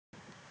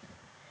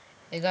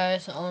Hey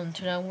guys,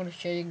 today I'm going to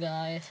show you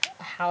guys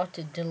how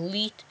to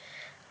delete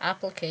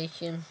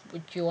application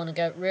which you want to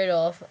get rid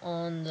of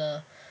on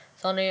the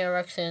Sony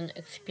Ericsson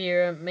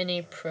Xperia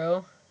Mini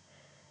Pro.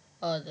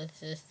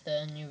 This is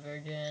the new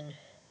version.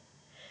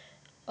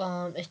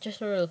 It's just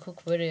a really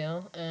quick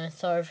video, and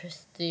sorry if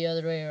it's the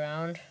other way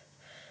around.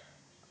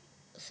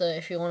 So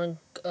if you want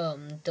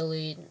to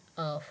delete,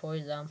 for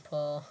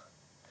example,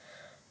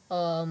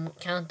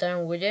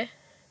 countdown widget,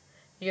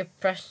 you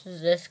press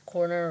this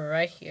corner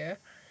right here.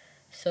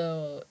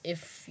 So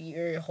if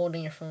you're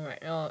holding your phone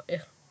right now,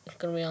 it's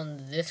gonna be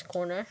on this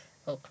corner.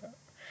 Oh crap!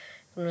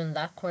 It's gonna be in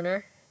that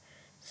corner.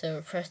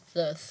 So press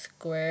the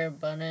square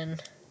button,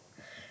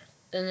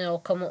 then it'll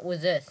come up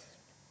with this.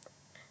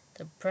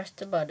 So press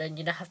the button.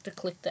 You don't have to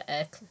click the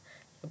X.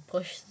 You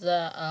push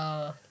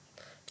the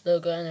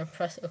logo and then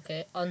press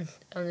OK.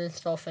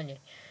 Uninstall finish.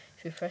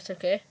 If you press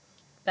OK,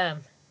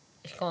 bam,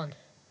 it's gone.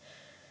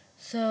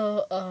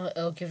 So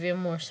it'll give you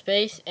more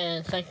space.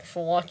 And thank you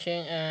for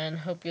watching, and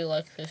hope you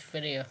like this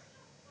video.